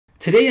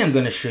Today I'm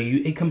going to show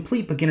you a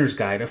complete beginner's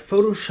guide of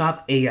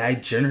Photoshop AI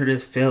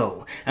Generative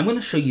Fill. I'm going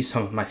to show you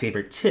some of my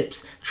favorite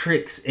tips,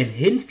 tricks, and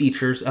hidden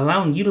features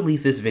allowing you to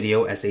leave this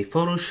video as a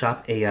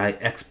Photoshop AI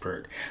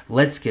expert.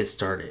 Let's get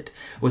started.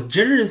 With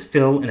Generative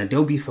Fill in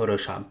Adobe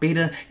Photoshop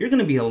Beta, you're going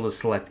to be able to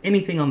select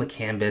anything on the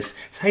canvas,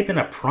 type in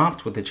a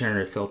prompt with the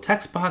Generative Fill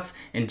text box,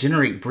 and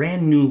generate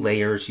brand new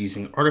layers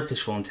using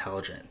artificial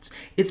intelligence.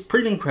 It's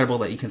pretty incredible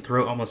that you can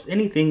throw almost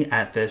anything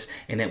at this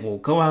and it will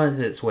go out of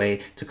its way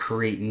to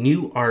create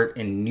new art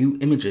and new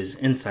images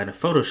inside of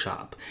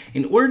Photoshop.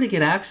 In order to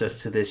get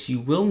access to this, you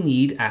will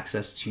need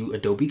access to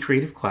Adobe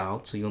Creative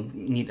Cloud, so you'll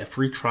need a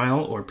free trial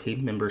or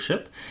paid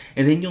membership,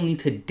 and then you'll need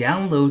to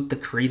download the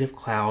Creative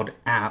Cloud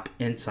app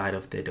inside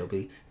of the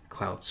Adobe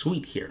Cloud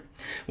Suite here.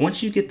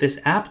 Once you get this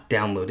app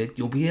downloaded,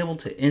 you'll be able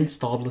to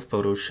install the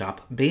Photoshop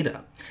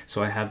Beta.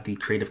 So I have the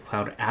Creative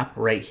Cloud app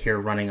right here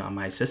running on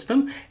my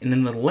system, and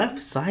in the left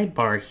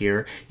sidebar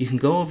here, you can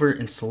go over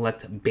and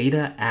select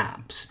Beta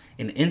Apps.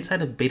 And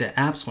inside of Beta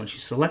Apps, once you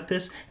select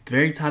this, at the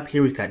very top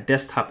here, we've got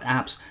Desktop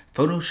Apps,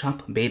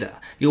 Photoshop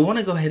Beta. You'll want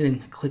to go ahead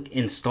and click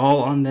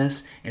Install on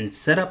this and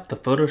set up the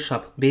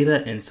Photoshop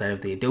Beta inside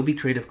of the Adobe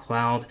Creative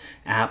Cloud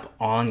app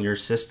on your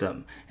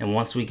system. And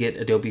once we get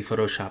Adobe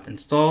Photoshop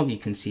installed, you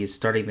can see it's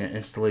starting the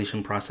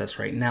installation process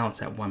right now.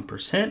 It's at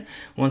 1%.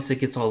 Once it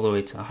gets all the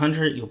way to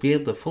 100, you'll be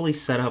able to fully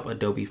set up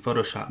Adobe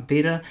Photoshop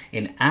Beta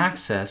and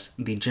access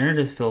the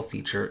Generative Fill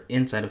feature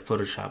inside of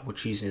Photoshop,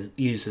 which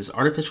uses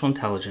artificial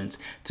intelligence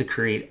to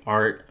create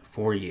art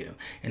for you.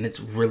 And it's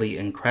really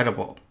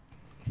incredible.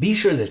 Be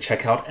sure to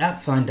check out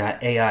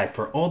AppFind.ai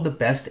for all the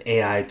best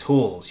AI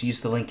tools.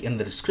 Use the link in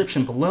the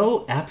description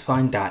below,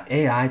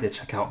 AppFind.ai, to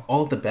check out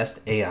all the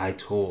best AI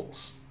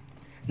tools.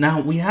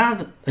 Now we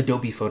have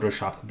Adobe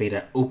Photoshop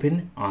Beta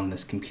open on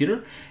this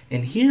computer,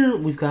 and here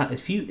we've got a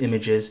few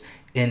images,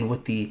 and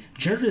with the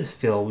Generative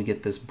Fill we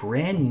get this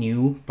brand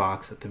new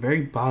box at the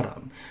very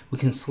bottom. We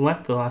can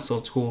select the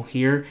lasso tool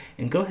here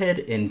and go ahead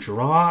and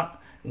draw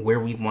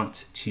where we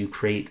want to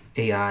create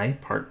AI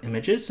part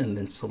images, and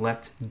then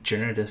select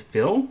Generative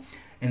Fill,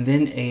 and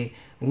then a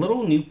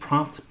little new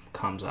prompt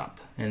comes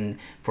up. And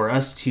for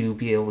us to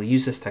be able to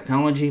use this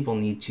technology, we'll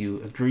need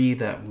to agree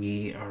that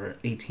we are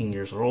 18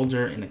 years or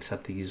older and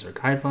accept the user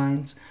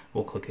guidelines.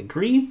 We'll click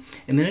agree,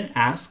 and then it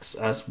asks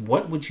us,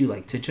 what would you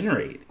like to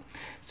generate?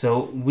 So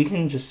we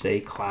can just say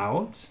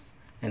clouds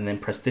and then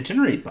press the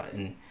generate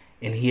button.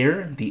 And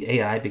here the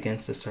AI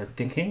begins to start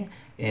thinking,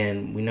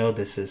 and we know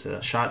this is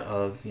a shot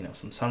of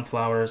some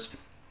sunflowers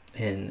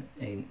in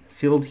a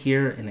field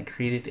here, and it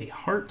created a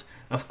heart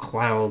of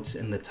clouds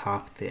in the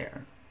top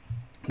there.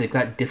 They've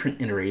got different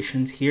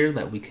iterations here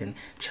that we can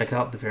check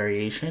out the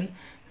variation.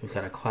 We've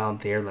got a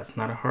cloud there that's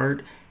not a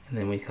heart, and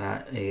then we've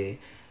got a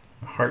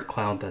heart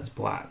cloud that's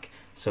black.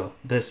 So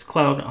this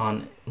cloud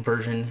on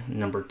version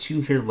number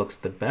 2 here looks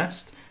the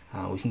best.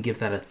 We can give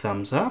that a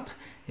thumbs up,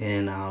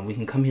 and we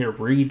can come here,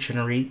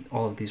 regenerate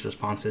all of these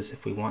responses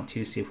if we want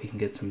to, see if we can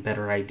get some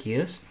better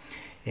ideas.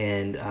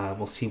 And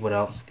we'll see what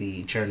else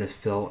the Generative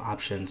Fill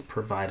options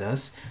provide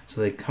us. So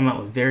they come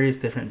out with various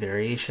different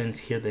variations.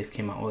 Here they've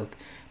came out with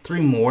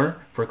 3 more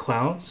for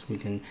clouds. We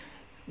can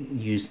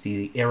use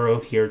the arrow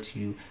here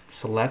to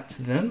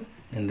select them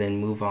and then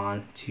move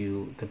on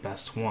to the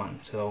best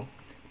one. So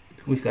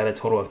we've got a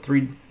total of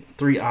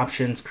three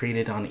options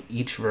created on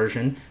each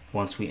version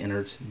once we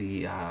entered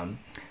the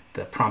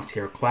prompt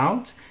here,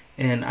 clouds.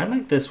 And I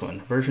like this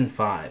one, version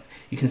 5.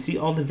 You can see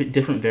all the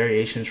different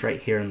variations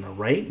right here on the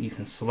right. You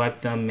can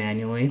select them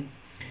manually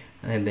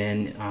and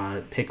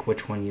then pick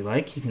which one you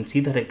like. You can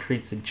see that it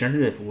creates a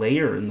generative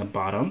layer in the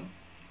bottom,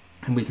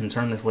 and we can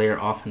turn this layer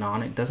off and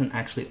on. It doesn't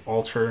actually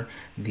alter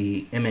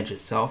the image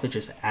itself. It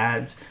just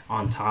adds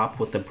on top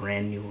with a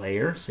brand new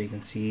layer. So you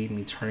can see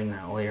me turning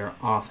that layer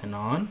off and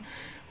on.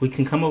 We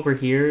can come over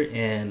here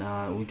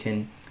and we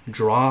can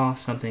draw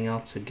something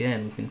else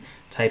again. We can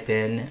type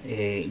in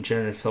a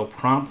Generative Fill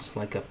prompt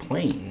like a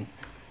plane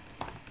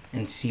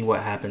and see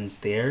what happens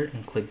there,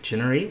 and click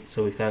generate.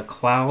 So we've got a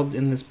cloud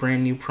in this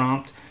brand new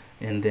prompt,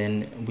 and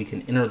then we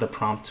can enter the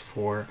prompt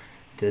for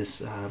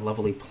this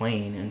lovely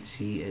plane and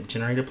see it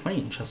generate a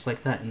plane just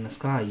like that in the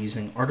sky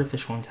using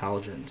artificial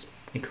intelligence.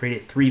 It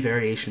created 3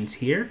 variations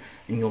here,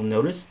 and you'll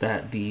notice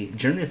that the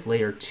generative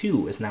layer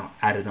 2 is now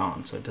added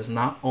on, so it does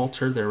not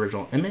alter the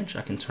original image.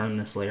 I can turn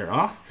this layer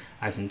off,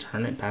 I can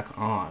turn it back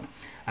on.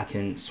 I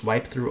can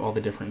swipe through all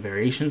the different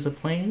variations of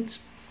planes,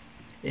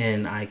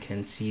 and I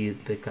can see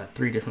they've got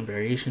 3 different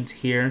variations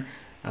here.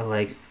 I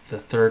like the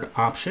 3rd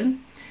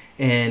option.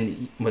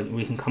 And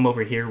we can come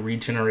over here,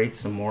 regenerate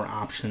some more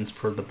options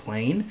for the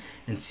plane,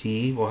 and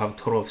see we'll have a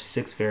total of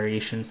 6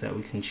 variations that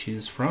we can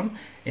choose from.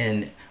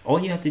 And all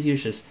you have to do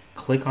is just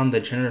click on the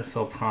Generative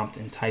Fill prompt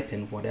and type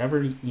in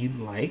whatever you'd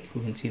like.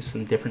 We can see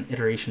some different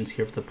iterations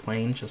here of the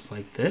plane just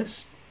like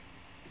this.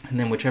 And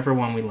then whichever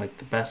one we like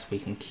the best we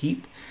can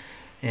keep.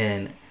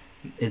 And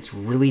it's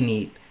really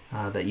neat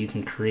that you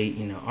can create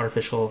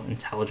artificial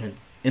intelligent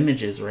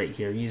images right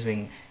here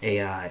using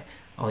AI.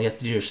 all you have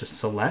to do is just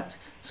select.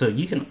 So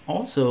you can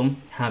also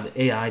have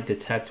AI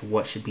detect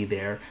what should be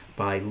there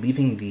by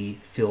leaving the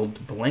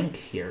field blank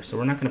here. So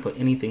we're not going to put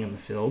anything in the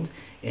field,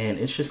 and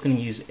it's just going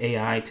to use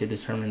AI to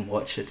determine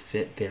what should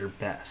fit there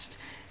best.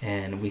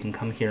 And we can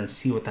come here and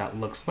see what that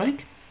looks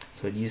like.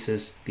 So it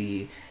uses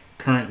the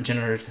current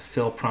generative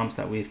fill prompts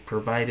that we've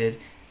provided,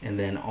 and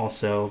then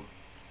also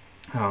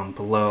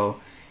below,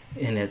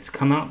 and it's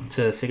come out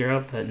to figure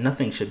out that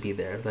nothing should be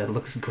there. That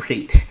looks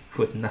great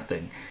with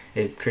nothing.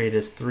 It created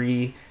us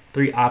three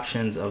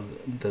options of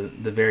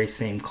the very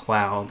same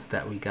cloud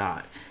that we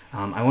got.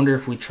 I wonder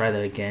if we try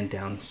that again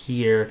down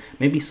here,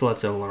 maybe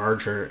select a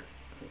larger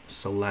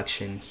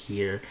selection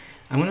here.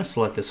 I'm going to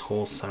select this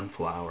whole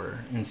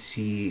sunflower and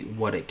see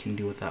what it can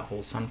do with that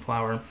whole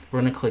sunflower. We're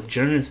going to click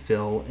Generative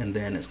Fill, and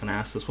then it's going to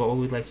ask us what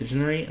we'd like to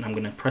generate, and I'm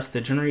going to press the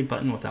Generate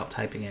button without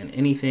typing in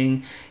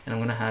anything, and I'm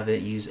going to have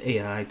it use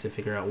AI to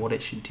figure out what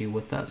it should do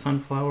with that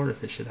sunflower,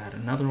 if it should add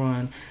another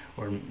one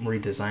or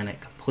redesign it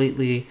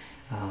completely.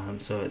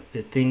 So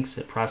it thinks,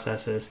 it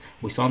processes.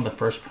 We saw in the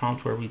first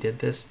prompt where we did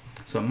this,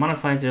 so it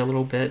modified it a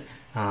little bit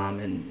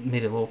and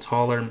made it a little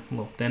taller, a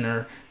little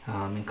thinner,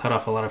 and cut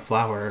off a lot of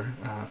flower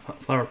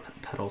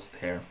petals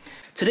there.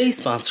 Today's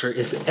sponsor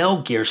is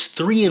Gear's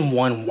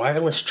 3-in-1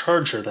 wireless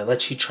charger that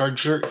lets you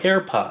charge your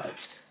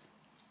AirPods,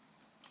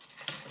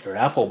 your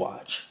Apple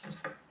Watch,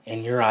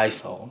 and your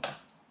iPhone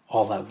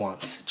all at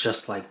once,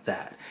 just like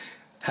that.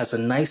 Has a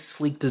nice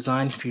sleek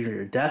design for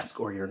your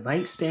desk or your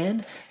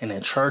nightstand, and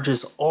it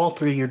charges all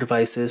three of your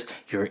devices,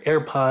 your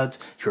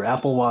AirPods, your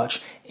Apple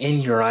Watch,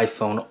 and your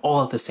iPhone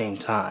all at the same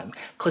time.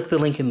 Click the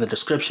link in the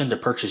description to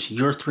purchase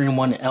your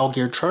 3-in-1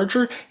 Gear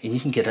charger, and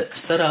you can get it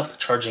set up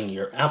charging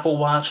your Apple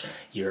Watch,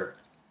 your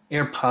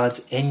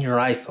AirPods, and your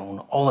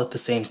iPhone all at the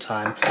same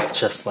time,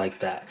 just like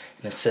that.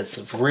 And it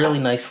sits really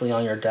nicely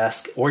on your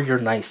desk or your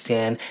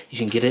nightstand. You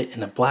can get it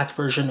in a black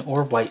version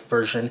or white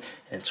version,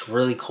 and it's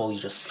really cool. You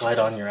just slide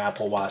on your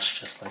Apple Watch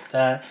just like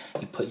that.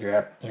 You put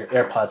your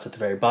AirPods at the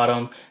very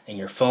bottom, and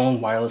your phone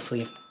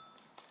wirelessly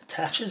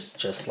attaches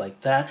just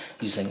like that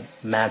using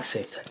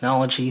MagSafe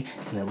technology,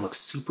 and it looks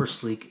super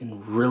sleek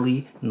and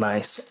really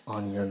nice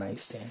on your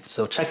nightstand.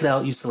 So check it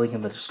out. Use the link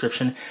in the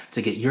description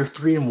to get your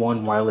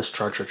 3-in-1 wireless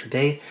charger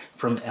today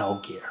from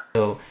Gear.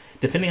 So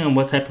depending on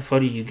what type of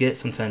photo you get,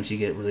 sometimes you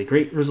get really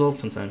great results,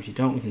 sometimes you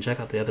don't. We can check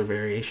out the other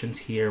variations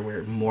here where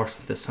it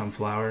morphs the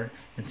sunflower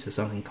into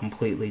something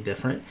completely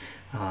different.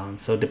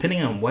 So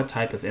depending on what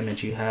type of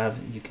image you have,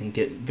 you can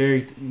get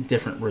very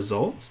different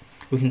results.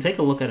 We can take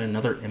a look at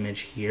another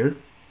image here.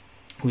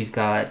 We've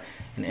got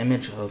an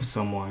image of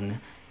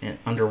someone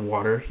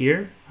underwater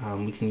here.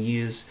 We can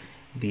use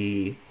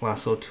the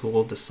lasso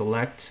tool to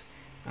select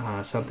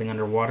something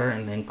underwater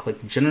and then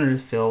click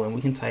Generative Fill, and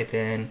we can type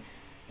in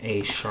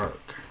a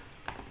shark.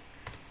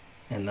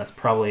 And that's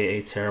probably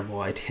a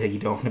terrible idea. You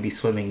don't want to be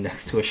swimming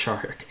next to a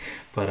shark,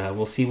 but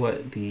we'll see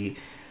what the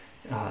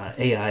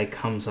AI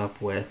comes up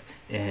with,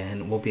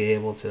 and we'll be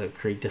able to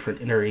create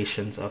different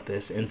iterations of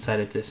this inside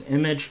of this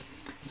image.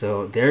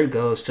 So there it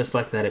goes, just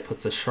like that. It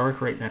puts a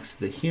shark right next to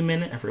the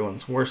human,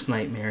 everyone's worst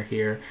nightmare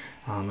here.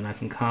 And I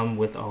can come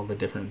with all the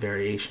different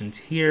variations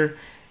here,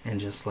 and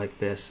just like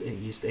this, it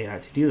used AI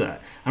to do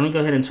that. I'm gonna go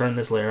ahead and turn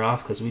this layer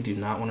off because we do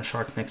not want a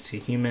shark next to a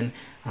human.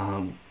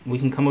 We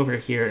can come over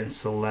here and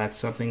select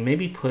something,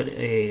 maybe put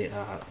a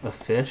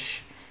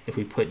fish. If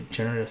we put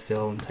Generative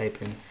Fill and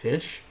type in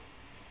fish,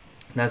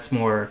 that's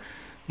more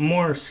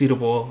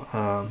suitable,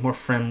 more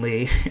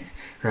friendly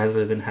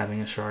rather than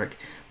having a shark.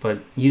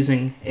 But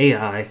using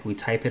AI, we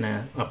type in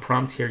a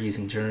prompt here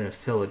using Generative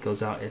Fill. It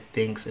goes out, it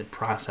thinks, it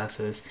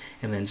processes,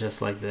 and then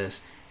just like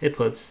this, it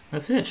puts a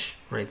fish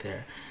right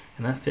there.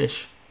 And that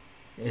fish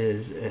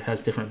it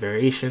has different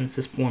variations.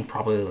 This one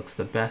probably looks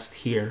the best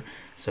here,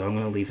 so I'm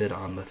going to leave it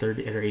on the third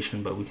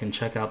iteration, but we can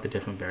check out the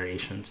different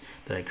variations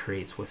that it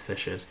creates with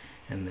fishes.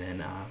 And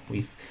then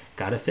we've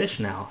got a fish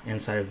now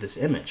inside of this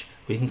image.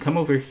 We can come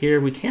over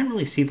here. We can't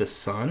really see the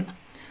sun,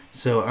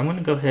 so I'm going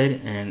to go ahead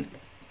and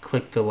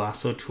click the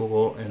lasso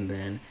tool and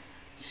then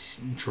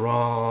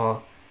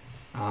draw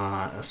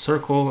a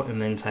circle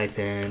and then type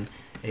in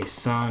a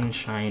sun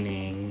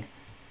shining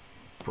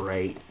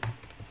bright,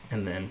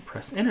 and then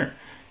press enter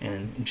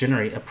and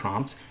generate a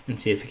prompt and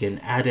see if we can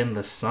add in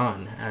the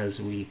sun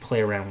as we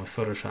play around with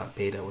Photoshop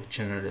Beta with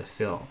Generative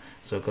Fill.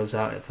 So it goes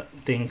out, it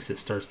thinks, it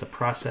starts to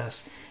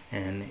process,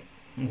 and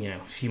a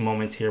few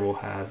moments here we'll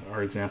have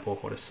our example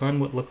of what a sun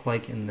would look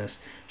like in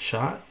this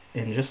shot.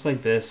 And just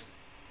like this,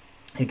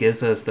 it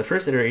gives us the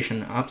first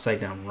iteration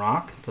upside down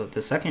rock, but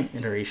the second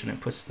iteration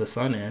it puts the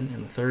sun in,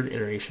 and the third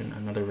iteration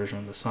another version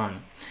of the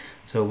sun.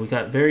 So we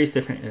got various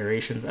different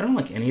iterations. I don't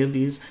like any of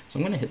these, so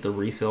I'm going to hit the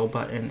refill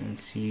button and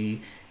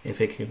see if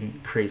it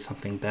can create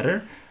something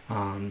better.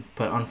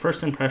 But on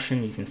first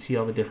impression, you can see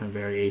all the different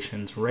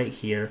variations right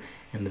here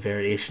in the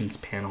variations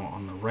panel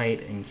on the right,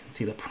 and you can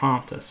see the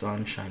prompt, a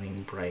sun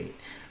shining bright.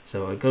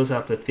 So it goes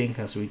out to think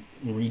as we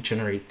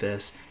regenerate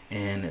this,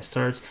 and it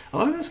starts. A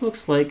lot of this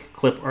looks like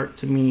clip art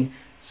to me,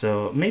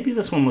 so maybe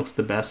this one looks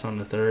the best on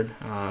the third.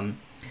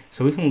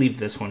 So we can leave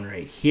this one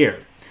right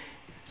here.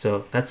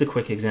 So that's a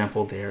quick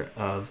example there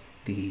of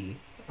the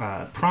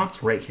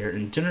prompt right here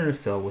in Generative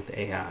Fill with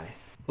AI.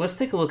 Let's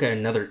take a look at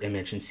another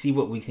image and see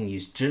what we can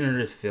use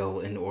Generative Fill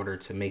in order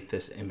to make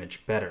this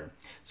image better.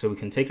 So we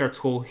can take our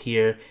tool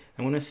here.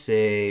 I'm going to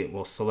say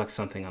we'll select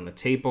something on the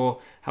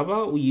table. How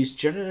about we use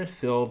Generative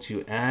Fill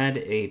to add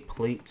a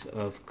plate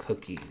of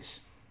cookies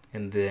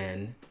and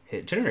then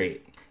hit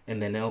generate.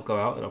 And then it'll go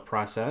out, it'll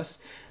process.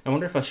 I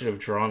wonder if I should have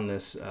drawn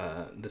this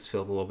this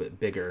field a little bit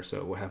bigger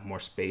so we'll have more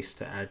space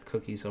to add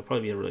cookies. It'll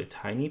probably be a really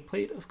tiny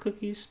plate of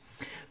cookies.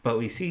 But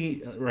we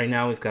see right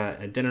now we've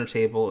got a dinner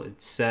table,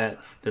 it's set,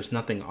 there's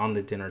nothing on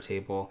the dinner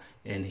table.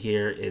 And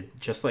here, it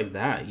just like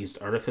that, used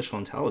artificial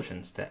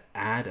intelligence to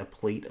add a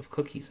plate of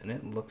cookies. And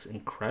it looks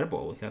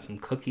incredible. We've got some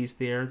cookies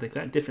there. They've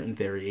got different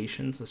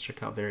variations. Let's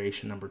check out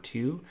variation number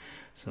 2.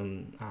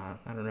 Some,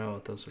 I don't know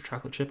if those are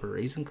chocolate chip or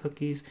raisin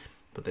cookies,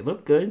 but they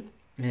look good.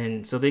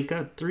 And so they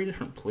got 3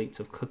 different plates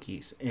of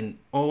cookies, and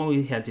all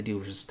we had to do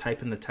was just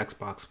type in the text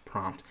box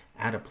prompt,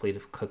 add a plate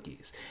of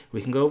cookies. We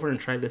can go over and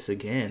try this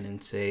again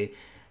and say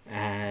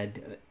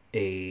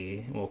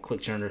we'll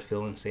click Generative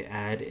Fill and say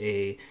add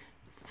a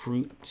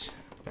fruit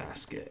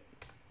basket.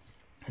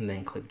 And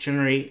then click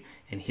generate,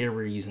 and here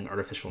we're using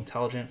artificial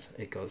intelligence.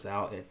 It goes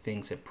out, it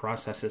thinks, it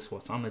processes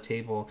what's on the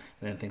table,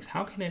 and then thinks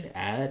how can it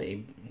add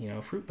a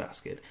fruit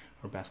basket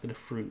or basket of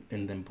fruit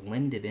and then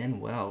blend it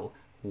in well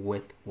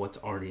with what's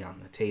already on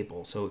the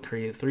table. So it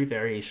created 3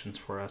 variations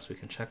for us. We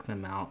can check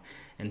them out,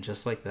 and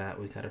just like that,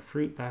 we've got a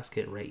fruit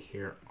basket right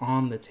here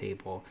on the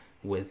table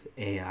with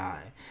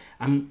AI.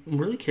 I'm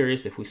really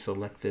curious if we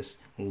select this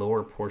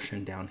lower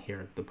portion down here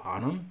at the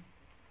bottom.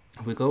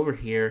 If we go over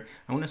here,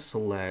 I want to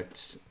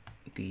select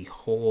the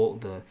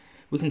whole,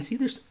 we can see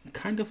there's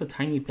kind of a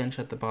tiny bench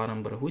at the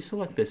bottom, but if we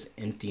select this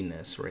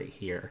emptiness right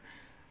here,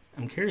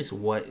 I'm curious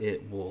what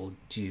it will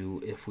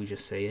do if we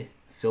just say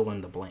fill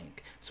in the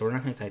blank. So we're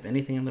not going to type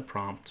anything in the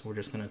prompt. We're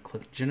just going to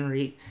click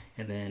generate,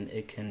 and then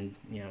it can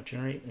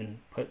generate and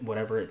put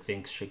whatever it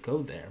thinks should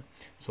go there.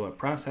 So it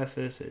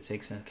processes, it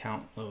takes an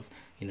account of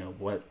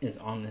what is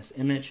on this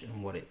image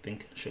and what it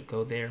thinks should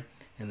go there,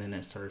 and then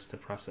it starts to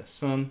process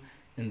some,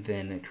 and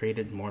then it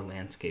created more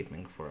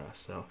landscaping for us.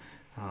 So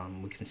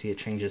we can see it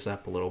changes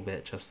up a little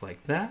bit just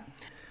like that.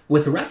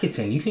 With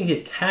Rakuten, you can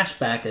get cash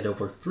back at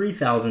over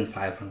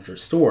 3,500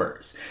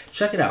 stores.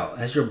 Check it out.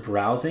 As you're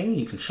browsing,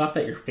 you can shop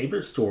at your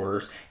favorite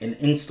stores and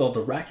install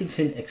the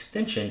Rakuten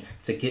extension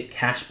to get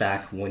cash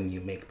back when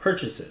you make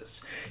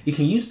purchases. You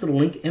can use the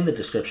link in the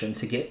description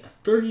to get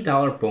a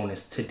 $30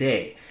 bonus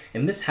today,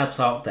 and this helps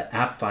out the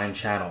AppFind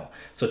channel.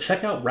 So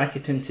check out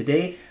Rakuten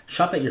today,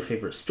 shop at your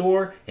favorite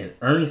store, and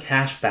earn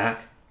cash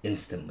back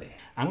instantly.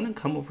 I'm going to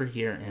come over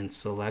here and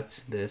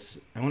select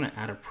this. I want to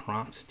add a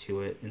prompt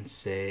to it and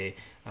say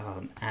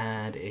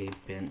add a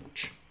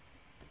bench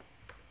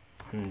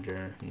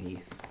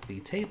underneath the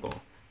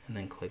table, and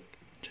then click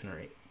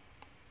generate.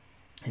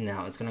 And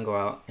now it's going to go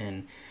out,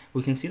 and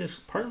we can see there's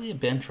partly a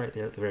bench right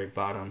there at the very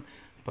bottom,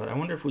 but I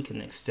wonder if we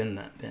can extend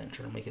that bench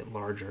or make it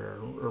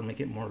larger or make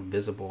it more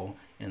visible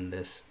in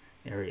this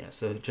area.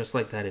 So just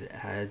like that, it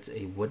adds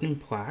a wooden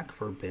plaque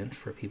for a bench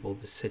for people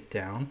to sit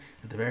down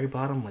at the very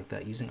bottom like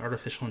that using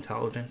artificial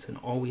intelligence, and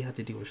all we had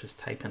to do was just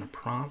type in a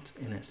prompt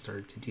and it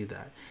started to do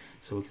that.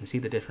 So we can see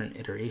the different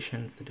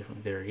iterations, the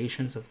different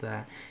variations of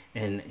that,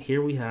 and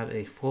here we have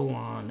a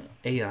full-on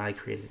AI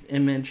created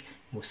image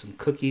with some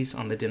cookies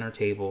on the dinner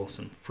table,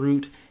 some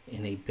fruit,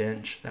 and a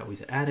bench that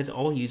we've added,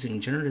 all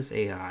using generative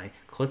AI,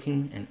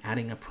 clicking and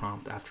adding a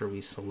prompt after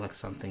we select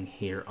something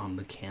here on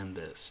the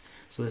canvas.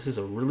 So this is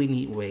a really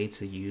neat way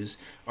to use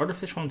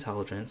artificial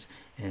intelligence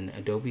in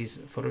Adobe's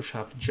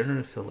Photoshop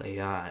Generative Fill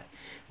AI.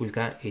 We've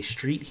got a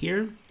street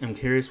here. I'm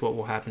curious what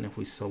will happen if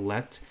we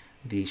select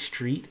the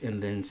street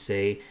and then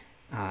say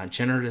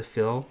Generative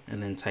Fill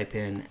and then type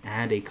in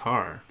add a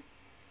car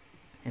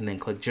and then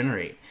click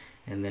generate.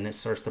 And then it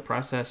starts the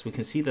process. We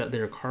can see that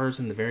there are cars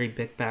in the very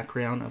big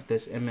background of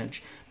this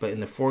image, but in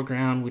the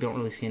foreground, we don't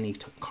really see any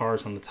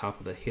cars on the top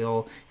of the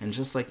hill. And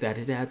just like that,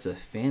 it adds a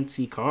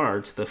fancy car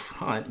to the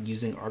front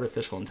using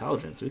artificial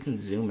intelligence. We can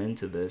zoom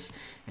into this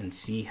and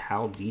see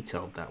how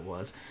detailed that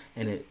was.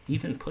 And it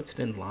even puts it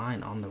in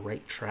line on the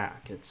right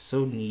track. It's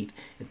so neat.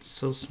 It's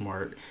so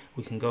smart.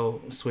 We can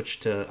go switch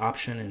to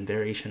option and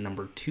variation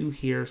number 2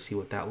 here, see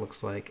what that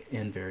looks like,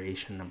 and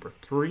variation number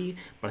 3.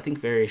 But I think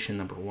variation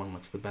number 1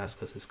 looks the best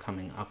because it's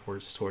coming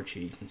upwards towards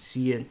you. You can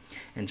see it,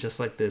 and just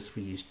like this,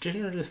 we use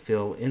Generative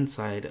Fill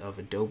inside of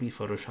Adobe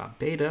Photoshop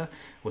Beta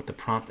with the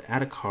prompt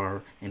add a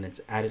car, and it's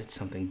added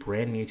something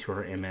brand new to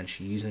our image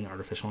using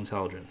artificial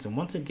intelligence. And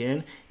once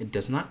again, it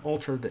does not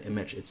alter the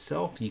image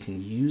itself. You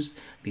can use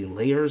the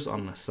layers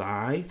on the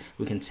side.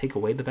 We can take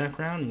away the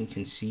background, and you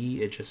can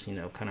see it just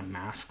kind of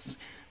masks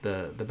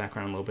the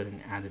background a little bit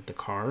and added the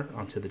car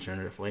onto the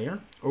generative layer,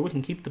 or we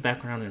can keep the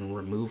background and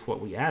remove what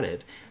we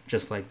added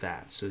just like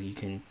that. So you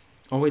can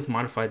always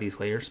modify these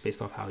layers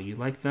based off how you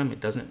like them. It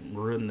doesn't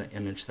ruin the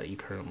image that you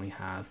currently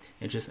have.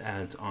 It just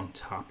adds on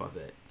top of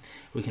it.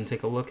 We can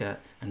take a look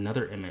at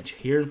another image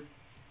here.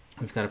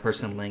 We've got a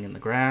person laying in the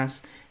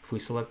grass. If we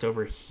select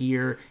over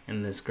here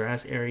in this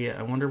grass area,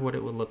 I wonder what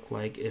it would look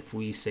like if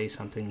we say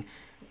something,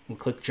 we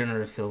click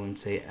generative fill and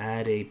say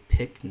add a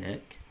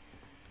picnic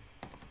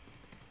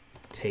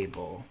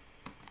table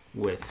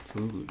with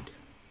food,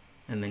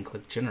 and then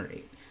click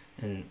generate.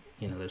 And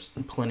there's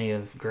plenty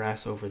of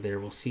grass over there.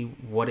 We'll see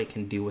what it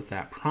can do with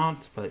that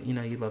prompt, but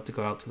you'd love to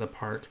go out to the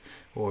park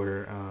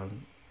or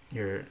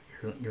your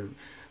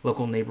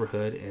local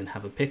neighborhood and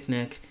have a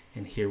picnic.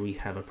 And here we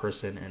have a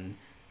person and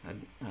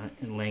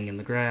laying in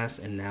the grass,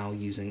 and now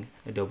using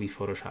Adobe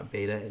Photoshop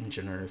Beta and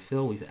Generative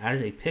Fill, we've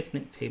added a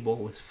picnic table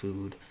with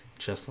food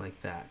just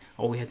like that.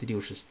 All we had to do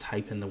was just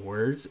type in the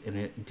words and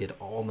it did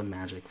all the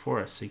magic for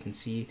us. So you can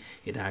see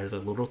it added a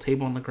little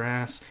table on the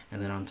grass,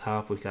 and then on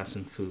top we've got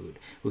some food.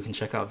 We can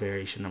check out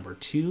variation number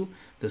 2.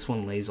 This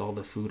one lays all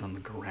the food on the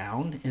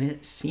ground and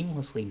it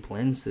seamlessly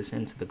blends this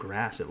into the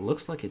grass. It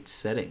looks like it's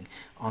setting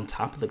on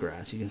top of the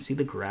grass. You can see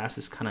the grass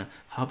is kind of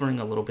hovering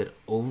a little bit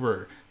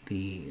over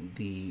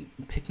the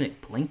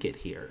picnic blanket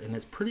here, and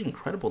it's pretty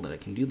incredible that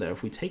it can do that.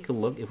 If we take a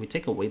look, if we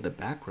take away the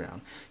background,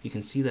 you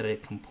can see that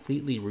it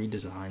completely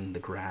redesigned the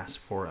grass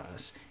for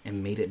us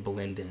and made it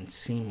blend in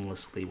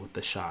seamlessly with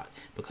the shot.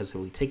 Because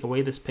if we take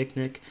away this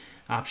picnic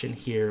option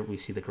here, we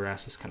see the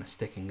grass is kind of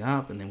sticking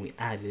up, and then we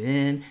add it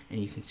in and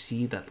you can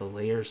see that the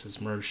layers is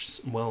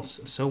merged well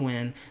so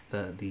in.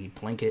 The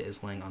blanket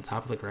is laying on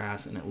top of the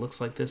grass, and it looks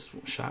like this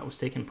shot was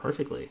taken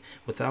perfectly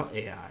without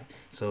AI.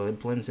 So it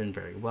blends in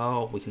very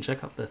well. We can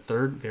check out the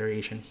third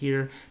variation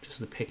here, just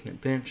the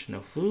picnic bench,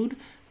 no food.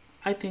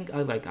 I think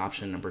I like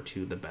option number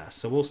 2 the best,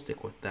 so we'll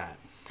stick with that.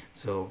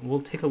 So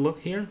we'll take a look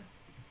here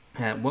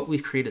at what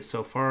we've created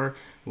so far.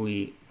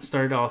 We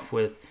started off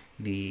with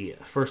the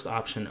first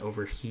option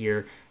over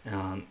here.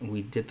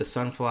 We did the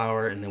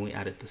sunflower, and then we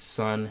added the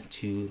sun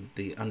to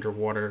the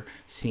underwater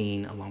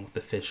scene along with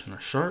the fish and a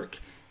shark.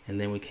 And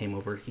then we came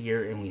over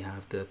here and we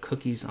have the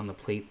cookies on the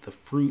plate, the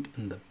fruit,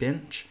 and the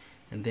bench.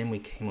 And then we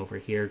came over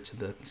here to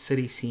the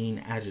city scene,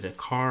 added a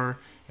car,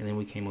 and then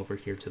we came over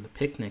here to the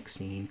picnic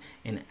scene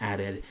and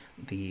added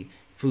the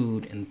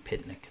food and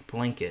picnic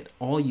blanket,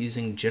 all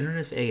using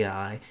generative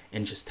AI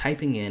and just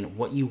typing in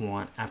what you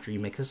want after you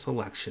make a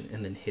selection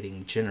and then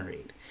hitting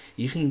generate.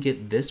 You can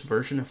get this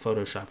version of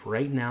Photoshop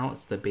right now.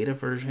 It's the beta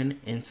version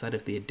inside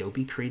of the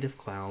Adobe Creative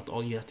Cloud.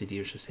 All you have to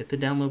do is just hit the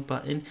download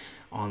button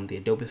on the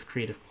Adobe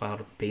Creative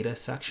Cloud beta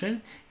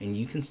section, and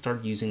you can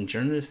start using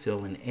generative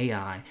fill and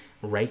AI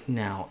right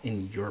now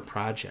in your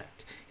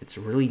project. It's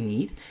really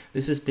neat.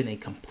 This has been a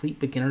complete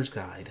beginner's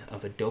guide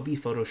of Adobe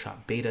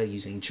Photoshop Beta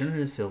using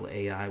Generative Fill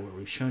AI, where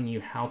we've shown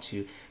you how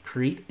to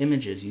create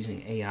images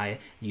using AI,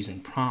 using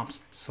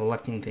prompts,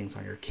 selecting things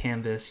on your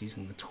canvas,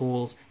 using the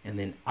tools, and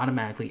then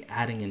automatically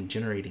adding and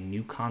generating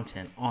new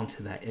content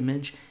onto that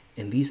image.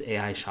 And these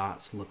AI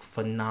shots look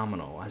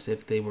phenomenal, as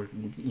if they were,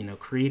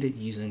 created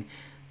using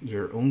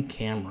your own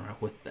camera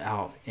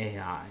without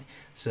AI.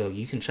 So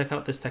you can check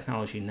out this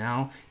technology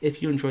now.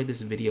 If you enjoyed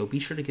this video, be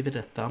sure to give it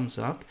a thumbs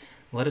up.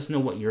 Let us know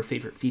what your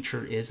favorite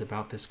feature is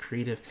about this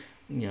creative,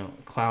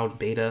 cloud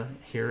beta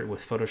here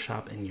with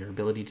Photoshop and your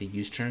ability to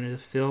use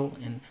generative fill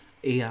and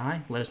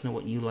AI. Let us know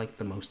what you like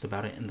the most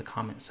about it in the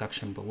comment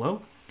section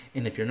below.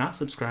 And if you're not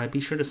subscribed,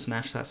 be sure to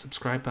smash that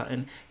subscribe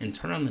button and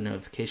turn on the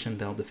notification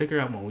bell to figure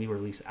out when we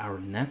release our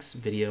next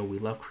video. We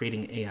love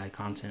creating AI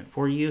content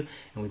for you,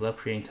 and we love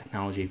creating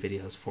technology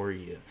videos for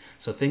you.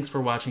 So thanks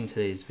for watching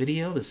today's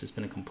video. This has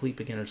been a complete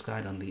beginner's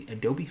guide on the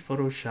Adobe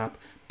Photoshop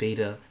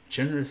Beta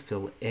Generative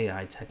Fill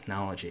AI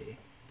technology.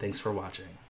 Thanks for watching.